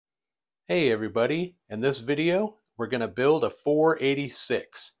Hey everybody, in this video we're going to build a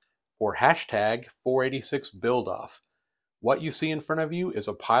 486 for hashtag 486 build off. What you see in front of you is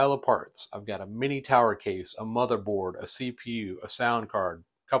a pile of parts. I've got a mini tower case, a motherboard, a CPU, a sound card,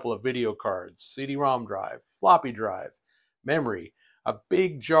 a couple of video cards, CD-ROM drive, floppy drive, memory, a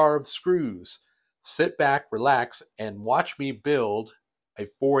big jar of screws. Sit back, relax, and watch me build a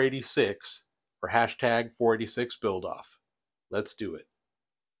 486 for hashtag 486 build off. Let's do it.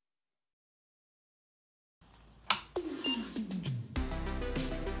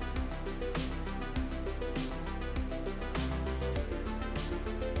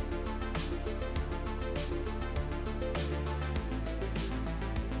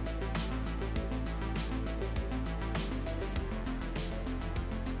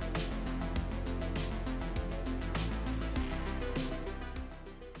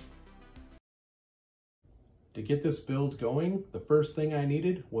 To get this build going, the first thing I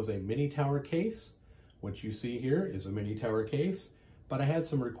needed was a mini tower case. What you see here is a mini tower case, but I had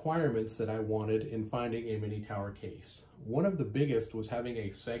some requirements that I wanted in finding a mini tower case. One of the biggest was having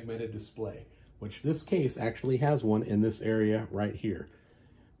a segmented display, which this case actually has one in this area right here.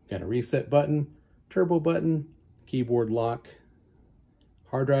 Got a reset button, turbo button, keyboard lock,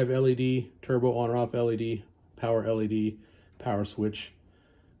 hard drive LED, turbo on or off LED, power switch,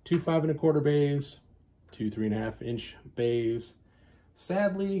 two 5 1/4 bays, two 3.5 inch bays.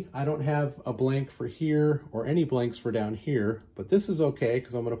 Sadly, I don't have a blank for here or any blanks for down here, but this is okay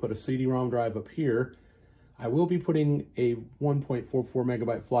because I'm going to put a CD-ROM drive up here. I will be putting a 1.44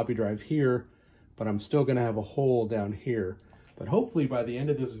 megabyte floppy drive here, but I'm still going to have a hole down here. But hopefully by the end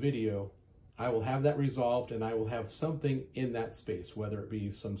of this video, I will have that resolved and I will have something in that space, whether it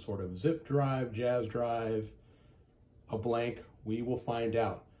be some sort of zip drive, jazz drive, a blank, we will find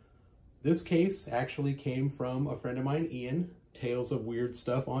out. This case actually came from a friend of mine, Ian, Tales of Weird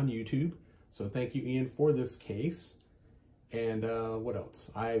Stuff on YouTube. So thank you, Ian, for this case. And what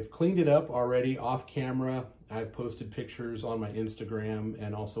else? I've cleaned it up already off camera. I've posted pictures on my Instagram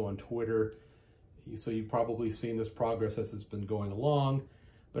and also on Twitter. So you've probably seen this progress as it's been going along.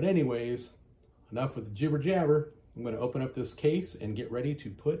 But anyways, enough with the jibber jabber. I'm going to open up this case and get ready to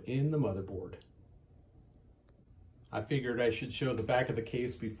put in the motherboard. I figured I should show the back of the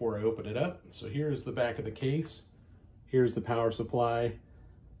case before I open it up. So here's the back of the case. Here's the power supply.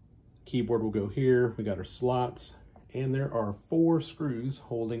 Keyboard will go here. We got our slots. And there are 4 screws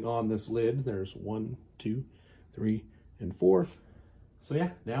holding on this lid. There's 1, 2, 3, and 4. So yeah,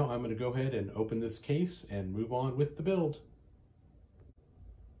 now I'm going to go ahead and open this case and move on with the build.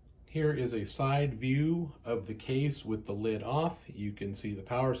 Here is a side view of the case with the lid off. You can see the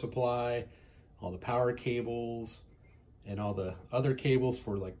power supply, all the power cables, and all the other cables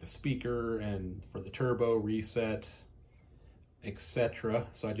for like the speaker and for the turbo reset, etc.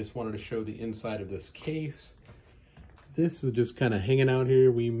 So I just wanted to show the inside of this case. This is just kind of hanging out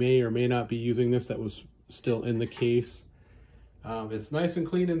here. We may or may not be using this. That was still in the case. It's nice and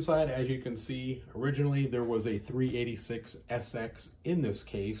clean inside. As you can see, originally there was a 386 SX in this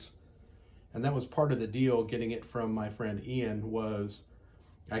case, and that was part of the deal getting it from my friend Ian. Was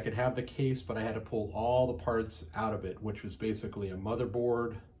I could have the case, but I had to pull all the parts out of it, which was basically a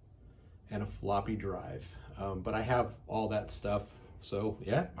motherboard and a floppy drive. But I have all that stuff. So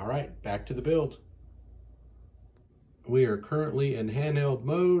yeah, all right, back to the build. We are currently in handheld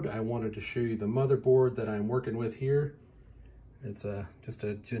mode. I wanted to show you the motherboard that I'm working with here. It's just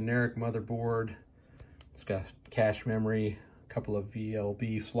a generic motherboard. It's got cache memory, a couple of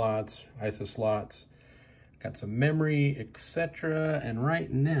VLB slots, ISO slots, got some memory, etc. And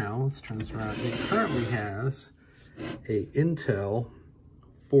right now, let's turn this around. It currently has a Intel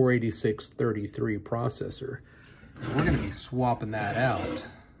 486-33 processor. We're going to be swapping that out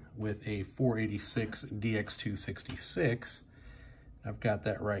with a 486 DX2 66. I've got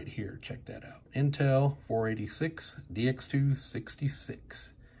that right here. Check that out. Intel 486 DX2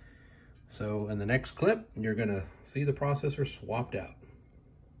 66. So in the next clip, you're going to see the processor swapped out.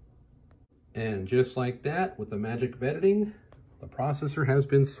 And just like that, with the magic of editing, the processor has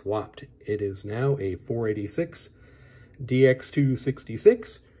been swapped. It is now a 486 DX2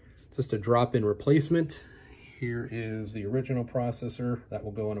 66. It's just a drop-in replacement. Here is the original processor that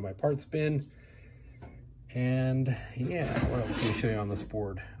will go into my parts bin. And yeah, what else can I show you on this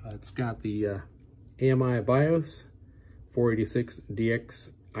board? It's got the AMIBIOS 486 DX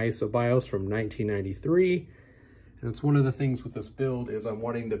ISO BIOS from 1993. And it's one of the things with this build is I'm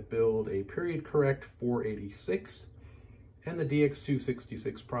wanting to build a period correct 486, and the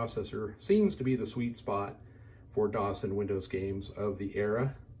DX266 processor seems to be the sweet spot for DOS and Windows games of the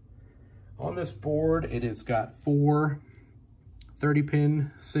era. On this board, it has got 4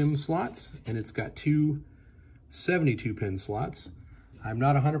 30-pin SIM slots, and it's got two 72-pin slots. I'm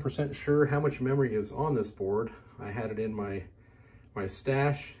not 100% sure how much memory is on this board. I had it in my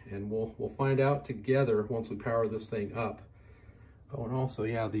stash, and we'll find out together once we power this thing up. Oh, and also,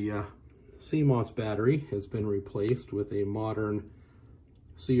 yeah, the CMOS battery has been replaced with a modern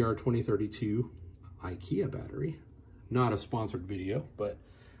CR2032 IKEA battery. Not a sponsored video, but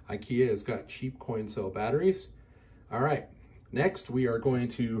IKEA has got cheap coin cell batteries. All right, next we are going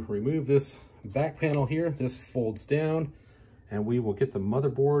to remove this back panel here. This folds down, and we will get the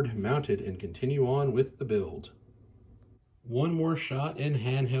motherboard mounted and continue on with the build. One more shot in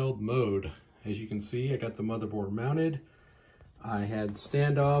handheld mode. As you can see, I got the motherboard mounted. I had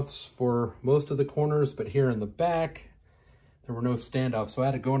standoffs for most of the corners, but here in the back, there were no standoffs. So I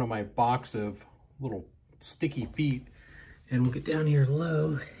had to go into my box of little sticky feet, and we'll get down here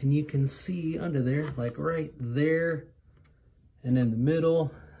low, and you can see under there, like right there, and in the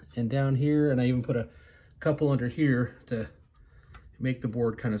middle, and down here, and I even put a couple under here to make the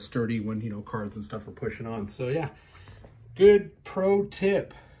board kind of sturdy when, you know, cards and stuff are pushing on. So yeah, good pro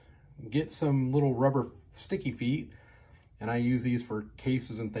tip. Get some little rubber sticky feet, and I use these for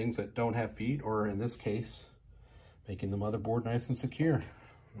cases and things that don't have feet, or in this case, making the motherboard nice and secure.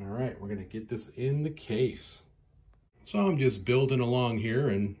 All right, we're gonna get this in the case. So I'm just building along here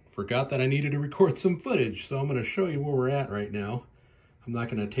and forgot that I needed to record some footage. So I'm gonna show you where we're at right now. I'm not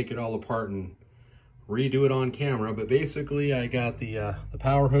gonna take it all apart and redo it on camera, but basically I got the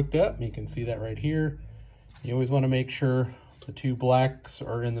power hooked up. You can see that right here. You always wanna make sure the two blacks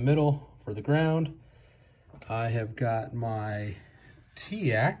are in the middle for the ground. I have got my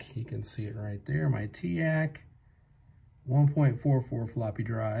Teac, you can see it right there, my Teac 1.44 floppy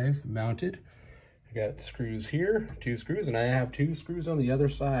drive mounted. I got screws here, 2 screws, and I have 2 screws on the other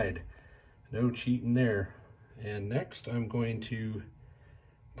side. No cheating there. And next I'm going to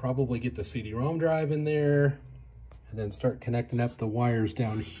probably get the CD-ROM drive in there, and then start connecting up the wires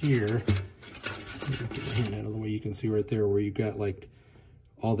down here. Get my hand out of the way. You can see right there where you got like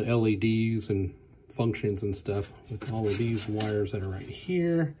all the LEDs and functions and stuff with all of these wires that are right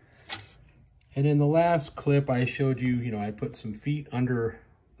here. And in the last clip I showed you, you know, I put some feet under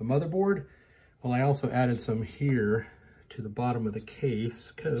the motherboard. Well, I also added some here to the bottom of the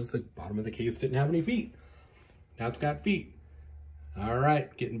case because the bottom of the case didn't have any feet. Now it's got feet. All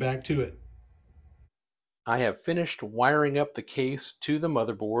right, getting back to it. I have finished wiring up the case to the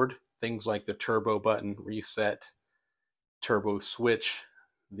motherboard. Things like the turbo button, reset, turbo switch,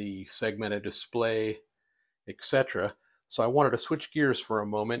 the segmented display, etc. So I wanted to switch gears for a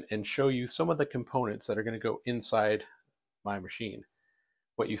moment and show you some of the components that are going to go inside my machine.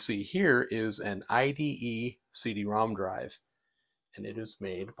 What you see here is an IDE CD-ROM drive, and it is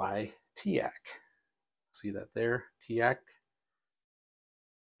made by Teac. See that there, Teac?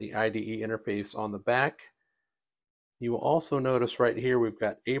 The IDE interface on the back. You will also notice right here we've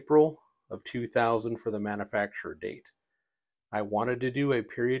got April of 2000 for the manufacturer date. I wanted to do a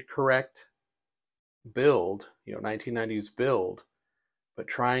period correct build, you know, 1990s build, but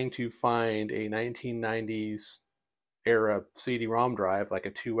trying to find a 1990s era CD-ROM drive like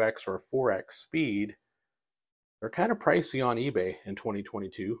a 2x or a 4x speed, they're kind of pricey on eBay in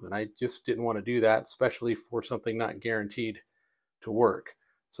 2022, and I just didn't want to do that, especially for something not guaranteed to work.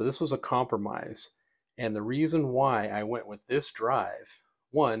 So this was a compromise. And the reason why I went with this drive,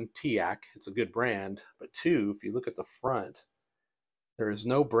 one, Teac, it's a good brand, but two, if you look at the front, there is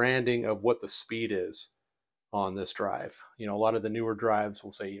no branding of what the speed is on this drive. You know, a lot of the newer drives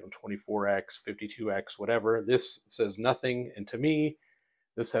will say, you know, 24x, 52x, whatever. This says nothing, and to me,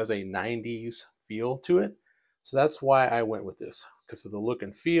 this has a 90s feel to it. So that's why I went with this, because of the look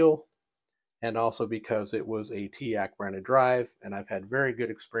and feel, and also because it was a Teac branded drive, and I've had very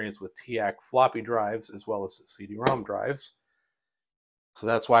good experience with Teac floppy drives as well as CD-ROM drives. So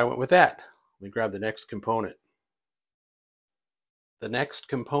that's why I went with that. Let me grab the next component. The next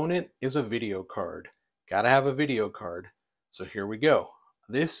component is a video card. Gotta have a video card. So here we go.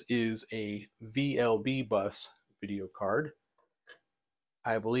 This is a VLB bus video card.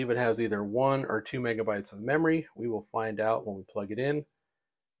 I believe it has either 1 or 2 megabytes of memory. We will find out when we plug it in.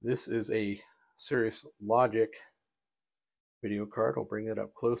 This is a Cirrus Logic video card. I'll bring it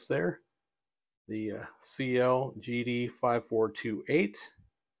up close there. The CD-540E.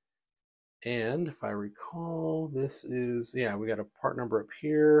 And if I recall, this is, yeah, we got a part number up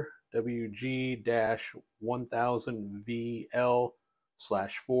here,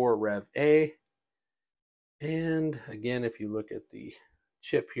 WG-1000VL/4REV-A. And again, if you look at the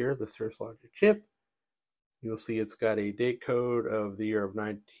chip here, the Cirrus Logic chip, you'll see it's got a date code of the year of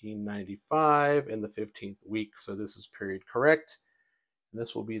 1995 and the 15th week. So this is period correct. And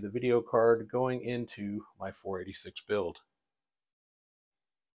this will be the video card going into my 486 build.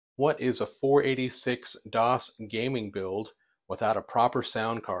 What is a 486 DOS gaming build without a proper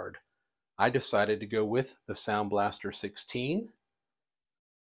sound card? I decided to go with the Sound Blaster 16.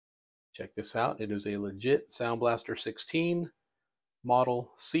 Check this out. It is a legit Sound Blaster 16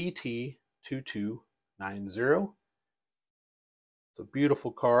 model CT2290. It's a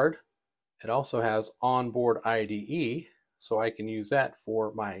beautiful card. It also has onboard IDE, so I can use that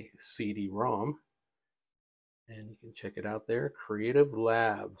for my CD-ROM. And you can check it out there, Creative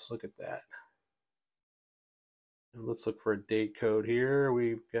Labs. Look at that. And let's look for a date code here.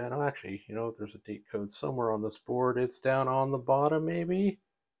 We've got, oh, actually, you know, there's a date code somewhere on this board. It's down on the bottom, maybe.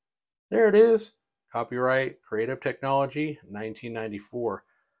 There it is. Copyright Creative Technology, 1994.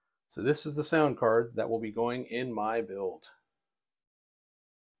 So this is the sound card that will be going in my build.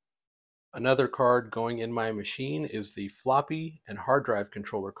 Another card going in my machine is the floppy and hard drive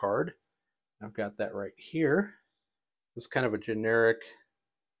controller card. I've got that right here. This is kind of a generic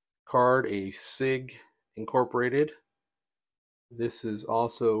card, a SIG incorporated. This is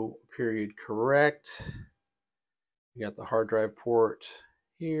also period correct. You got the hard drive port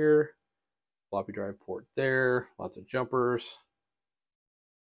here, floppy drive port there, lots of jumpers,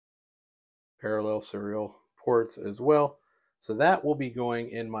 parallel serial ports as well. So that will be going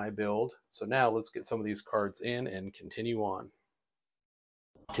in my build. So now let's get some of these cards in and continue on.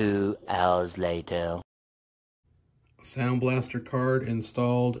 2 hours later. Sound Blaster card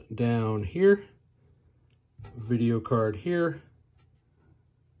installed down here. Video card here.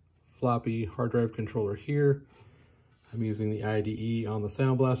 Floppy hard drive controller here. I'm using the IDE on the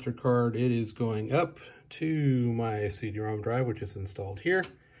Sound Blaster card. It is going up to my CD-ROM drive, which is installed here.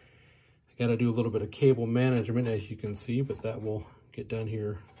 I gotta do a little bit of cable management, as you can see, but that will get done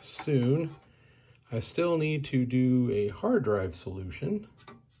here soon. I still need to do a hard drive solution.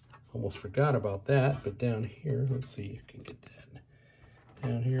 Almost forgot about that, but down here, let's see if you can get that.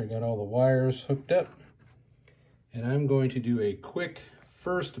 Down here, I got all the wires hooked up. And I'm going to do a quick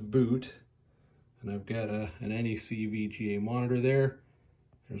first boot. And I've got an NEC VGA monitor there.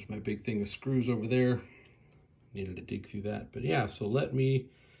 There's my big thing of screws over there. Needed to dig through that. But yeah, so let me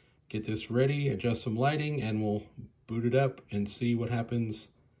get this ready, adjust some lighting, and we'll boot it up and see what happens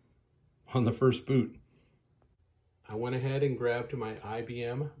on the first boot. I went ahead and grabbed my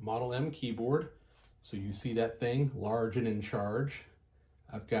IBM Model M keyboard. So you see that thing, large and in charge.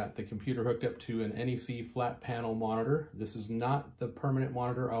 I've got the computer hooked up to an NEC flat panel monitor. This is not the permanent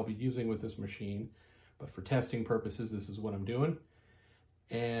monitor I'll be using with this machine, but for testing purposes, this is what I'm doing.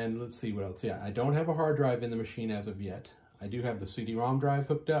 And let's see what else. Yeah, I don't have a hard drive in the machine as of yet. I do have the CD-ROM drive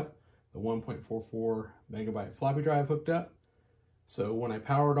hooked up, the 1.44 megabyte floppy drive hooked up. So when I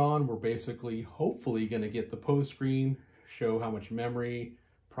power it on, we're basically hopefully going to get the post screen, show how much memory,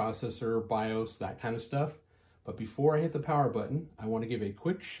 processor, BIOS, that kind of stuff. But before I hit the power button, I want to give a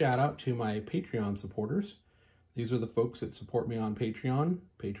quick shout out to my Patreon supporters. These are the folks that support me on Patreon,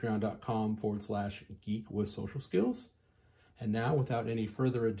 patreon.com/geekwithsocialskills. And now, without any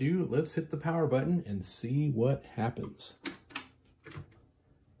further ado, let's hit the power button and see what happens.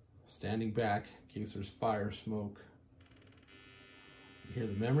 Standing back in case there's fire, smoke. You hear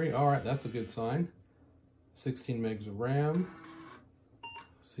the memory? All right, that's a good sign. 16 megs of RAM.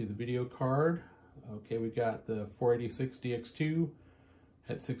 See the video card. Okay, we got the 486 DX2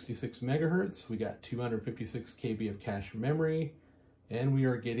 at 66 megahertz. We got 256 KB of cache memory. And we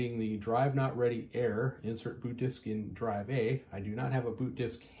are getting the drive not ready error. Insert boot disk in drive A. I do not have a boot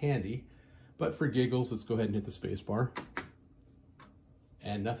disk handy, but for giggles, let's go ahead and hit the space bar.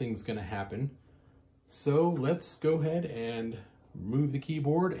 And nothing's gonna happen. So let's go ahead and remove the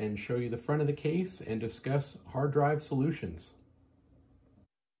keyboard and show you the front of the case and discuss hard drive solutions.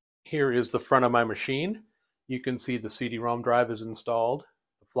 Here is the front of my machine. You can see the CD-ROM drive is installed.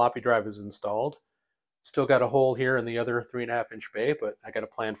 The floppy drive is installed. Still got a hole here in the other 3.5-inch bay, but I got a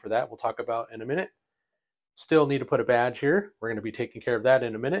plan for that we'll talk about in a minute. Still need to put a badge here. We're going to be taking care of that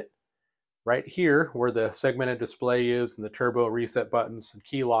in a minute. Right here, where the segmented display is and the turbo reset buttons and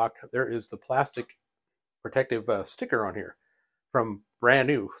key lock, there is the plastic protective sticker on here from brand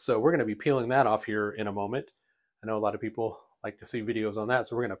new. So we're going to be peeling that off here in a moment. I know a lot of people like to see videos on that,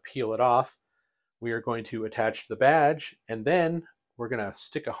 so we're going to peel it off. We are going to attach the badge, and then we're going to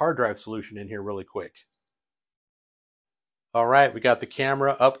stick a hard drive solution in here really quick. All right, we got the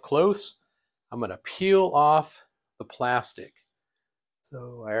camera up close. I'm going to peel off the plastic.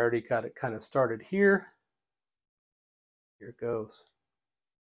 So I already got it kind of started here. Here it goes.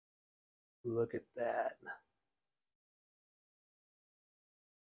 Look at that.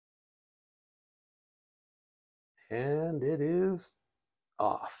 And it is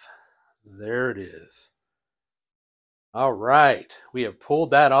off. There it is. All right, we have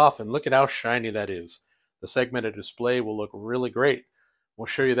pulled that off, and look at how shiny that is. The segmented display will look really great. We'll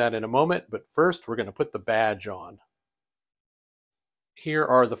show you that in a moment, but first we're going to put the badge on. Here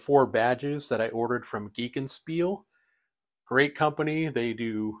are the 4 badges that I ordered from Geek & Spiel. Great company. They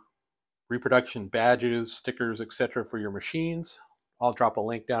do reproduction badges, stickers, etc. for your machines. I'll drop a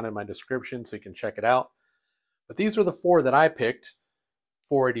link down in my description so you can check it out. But these are the 4 that I picked.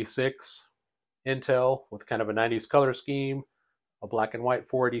 486 Intel with kind of a 90s color scheme, a black and white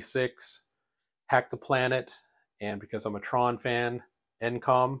 486, Hack the Planet, and because I'm a Tron fan,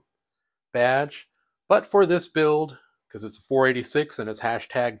 NCOM badge. But for this build, because it's a 486 and it's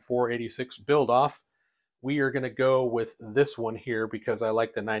hashtag 486 build off, we are going to go with this one here because I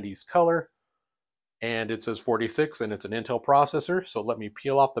like the 90s color, and it says 46 and it's an Intel processor. So let me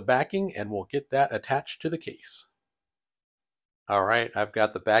peel off the backing and we'll get that attached to the case. All right, I've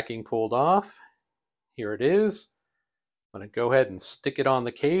got the backing pulled off. Here it is. I'm going to go ahead and stick it on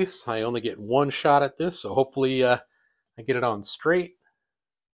the case. I only get one shot at this, so hopefully I get it on straight.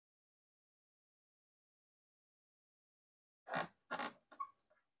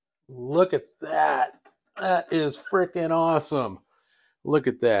 Look at that. That is freaking awesome. Look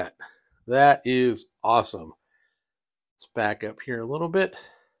at that. That is awesome. Let's back up here a little bit.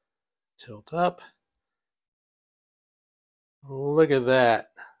 Tilt up. Look at that.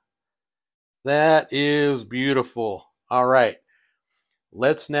 That is beautiful. All right.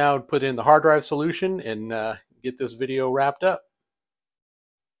 Let's now put in the hard drive solution and get this video wrapped up.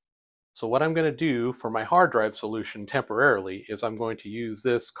 So what I'm going to do for my hard drive solution temporarily is I'm going to use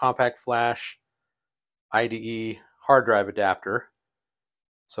this compact flash IDE hard drive adapter.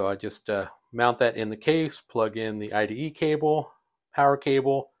 So I just mount that in the case, plug in the IDE cable, power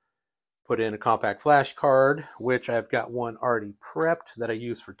cable, put in a compact flash card, which I've got one already prepped that I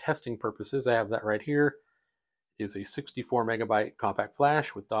use for testing purposes. I have that right here. It is a 64 megabyte compact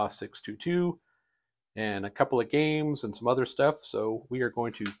flash with DOS 622 and a couple of games and some other stuff. So we are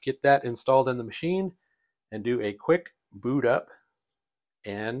going to get that installed in the machine and do a quick boot up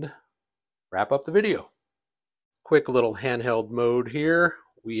and wrap up the video. Quick little handheld mode here.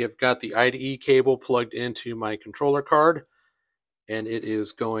 We have got the IDE cable plugged into my controller card, and it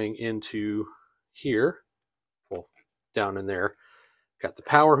is going into here, well, down in there. Got the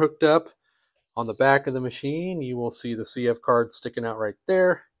power hooked up. On the back of the machine, you will see the CF card sticking out right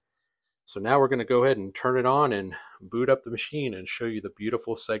there. So now we're going to go ahead and turn it on and boot up the machine and show you the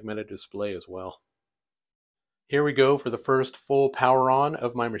beautiful segmented display as well. Here we go for the first full power on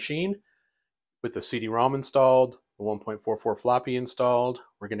of my machine with the CD-ROM installed, the 1.44 floppy installed.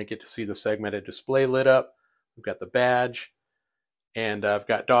 We're going to get to see the segmented display lit up. We've got the badge, and I've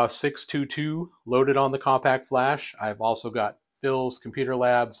got DOS 622 loaded on the compact flash. I've also got Phil's Computer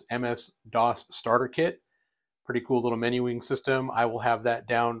Labs MS-DOS starter kit. Pretty cool little menuing system. I will have that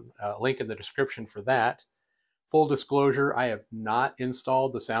down, link in the description for that. Full disclosure, I have not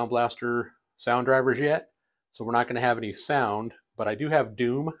installed the Sound Blaster sound drivers yet, so we're not going to have any sound, but I do have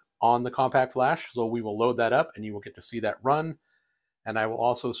Doom on the compact flash, so we will load that up and you will get to see that run. And I will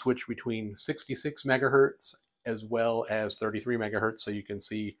also switch between 66 megahertz as well as 33 megahertz so you can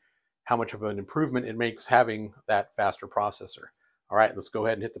see how much of an improvement it makes having that faster processor. All right, let's go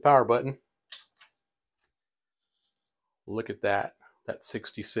ahead and hit the power button. Look at that. That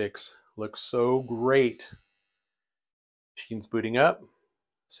 66 looks so great. Machine's booting up.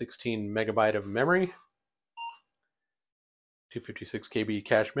 16 megabyte of memory. 256 KB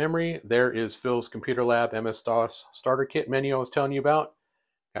cache memory. There is Phil's Computer Lab MS-DOS starter kit menu I was telling you about.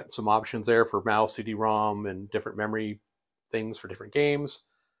 Got some options there for mouse, CD-ROM, and different memory things for different games.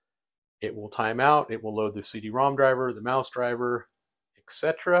 It will time out. It will load the CD-ROM driver, the mouse driver,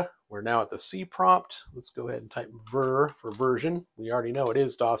 etc. We're now at the C prompt. Let's go ahead and type ver for version. We already know it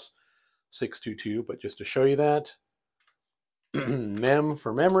is DOS 622, but just to show you that. Mem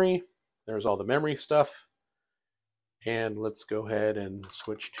for memory. There's all the memory stuff. And let's go ahead and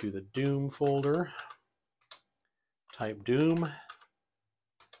switch to the Doom folder. Type Doom.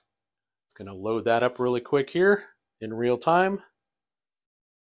 It's going to load that up really quick here in real time.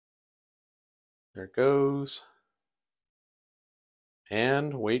 There it goes.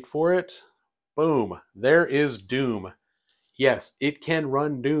 And wait for it. Boom. There is Doom. Yes, it can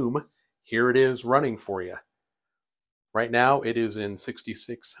run Doom. Here it is running for you. Right now it is in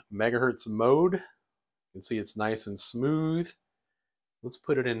 66 megahertz mode. You can see it's nice and smooth. Let's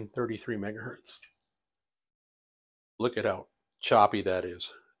put it in 33 megahertz. Look at how choppy that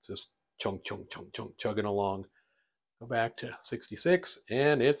is. It's just chunk, chunk, chunk, chunk, chugging along. Go back to 66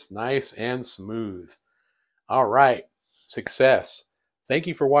 and it's nice and smooth. All right, success. Thank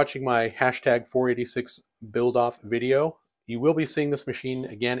you for watching my hashtag 486 build off video. You will be seeing this machine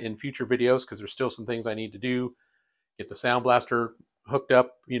again in future videos because there's still some things I need to do. Get the Sound Blaster hooked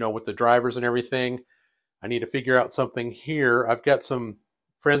up, with the drivers and everything. I need to figure out something here. I've got some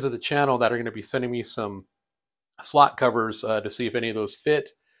friends of the channel that are going to be sending me some slot covers to see if any of those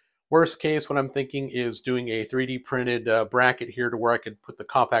fit. Worst case, what I'm thinking is doing a 3D printed bracket here to where I could put the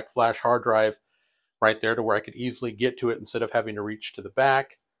compact flash hard drive right there to where I could easily get to it instead of having to reach to the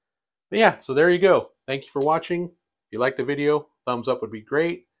back. But yeah, so there you go. Thank you for watching. If you liked the video, thumbs up would be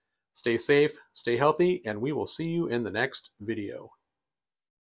great. Stay safe, stay healthy, and we will see you in the next video.